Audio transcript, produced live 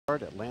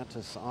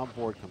Atlantis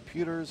onboard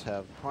computers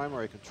have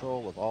primary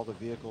control of all the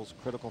vehicle's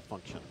critical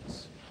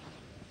functions.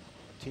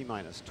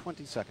 T-minus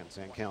 20 seconds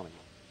and counting.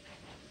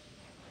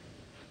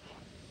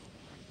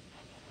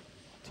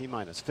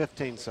 T-minus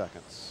 15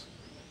 seconds.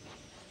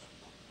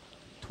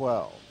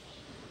 12,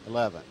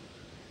 11,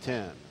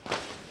 10,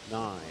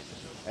 9,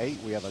 8.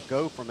 We have a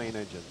go for main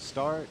engine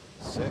start.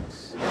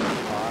 6,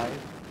 5,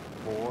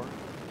 4,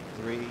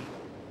 3,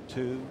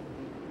 2,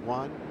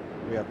 1.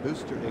 We have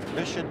booster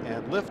ignition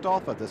and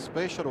liftoff of the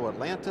Space Shuttle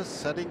Atlantis,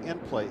 setting in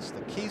place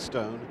the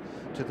keystone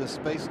to the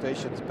space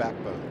station's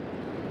backbone.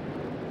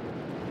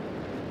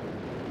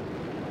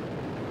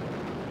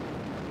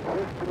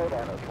 Houston,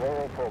 Atlantis,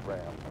 roll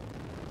program.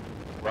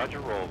 Roger,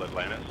 roll,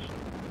 Atlantis.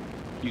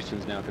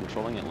 Houston's now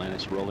controlling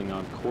Atlantis, rolling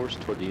on course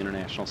toward the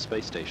International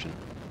Space Station.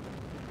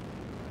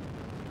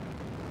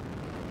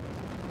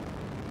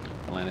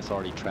 Atlantis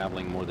already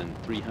traveling more than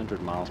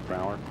 300 miles per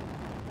hour.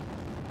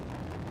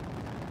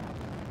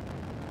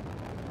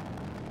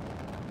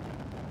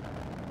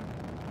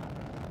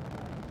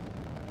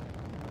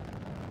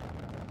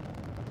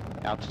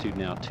 Altitude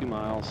now 2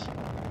 miles,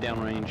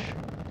 downrange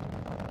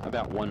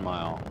about 1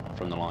 mile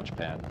from the launch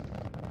pad.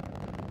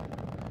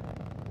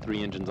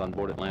 3 engines on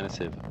board Atlantis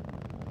have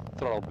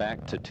throttled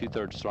back to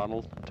 2/3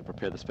 throttle to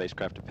prepare the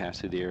spacecraft to pass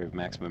through the area of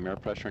maximum air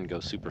pressure and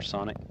go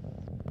supersonic.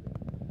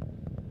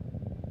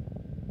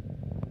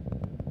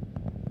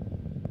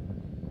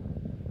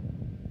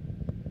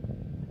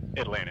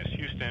 Atlantis,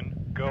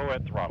 Houston, go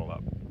at throttle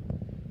up.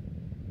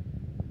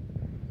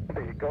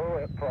 Go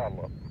at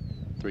throttle up.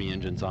 3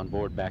 engines on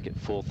board back at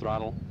full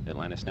throttle.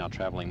 Atlantis now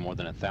traveling more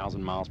than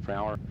 1,000 miles per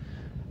hour.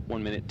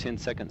 1 minute, 10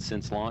 seconds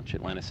since launch.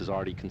 Atlantis has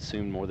already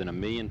consumed more than 1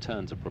 million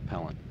tons of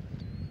propellant.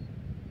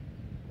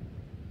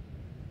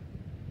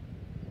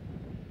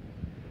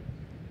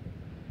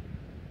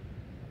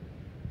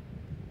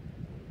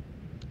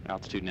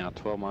 Altitude now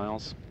 12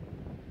 miles.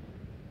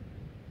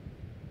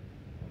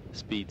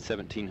 Speed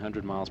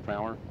 1,700 miles per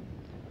hour.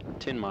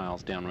 10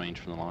 miles downrange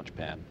from the launch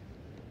pad.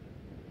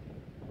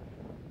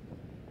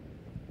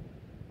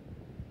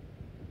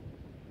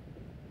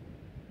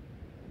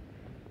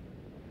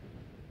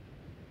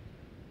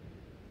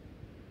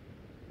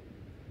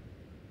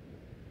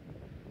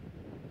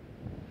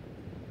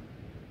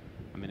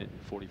 A minute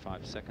and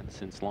 45 seconds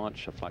since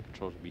launch. Flight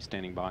controls will be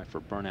standing by for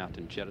burnout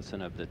and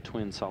jettison of the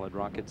twin solid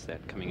rockets.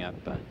 That coming up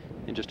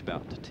in just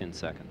about 10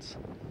 seconds.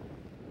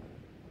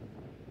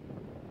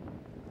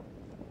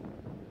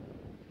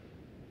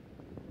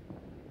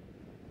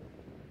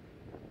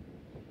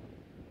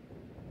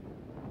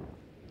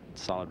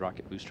 Solid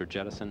rocket booster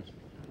jettison.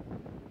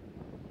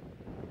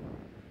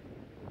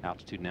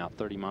 Altitude now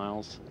 30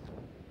 miles.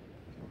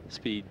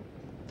 Speed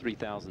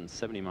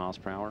 3,070 miles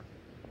per hour.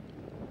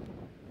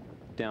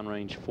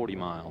 Downrange 40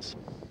 miles.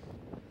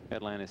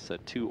 Atlantis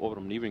 2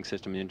 orbital maneuvering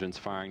system engines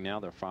firing now.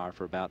 They're fired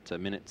for about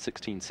 1 minute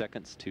 16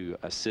 seconds to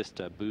assist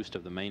a boost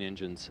of the main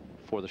engines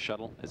for the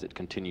shuttle as it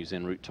continues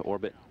en route to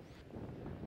orbit.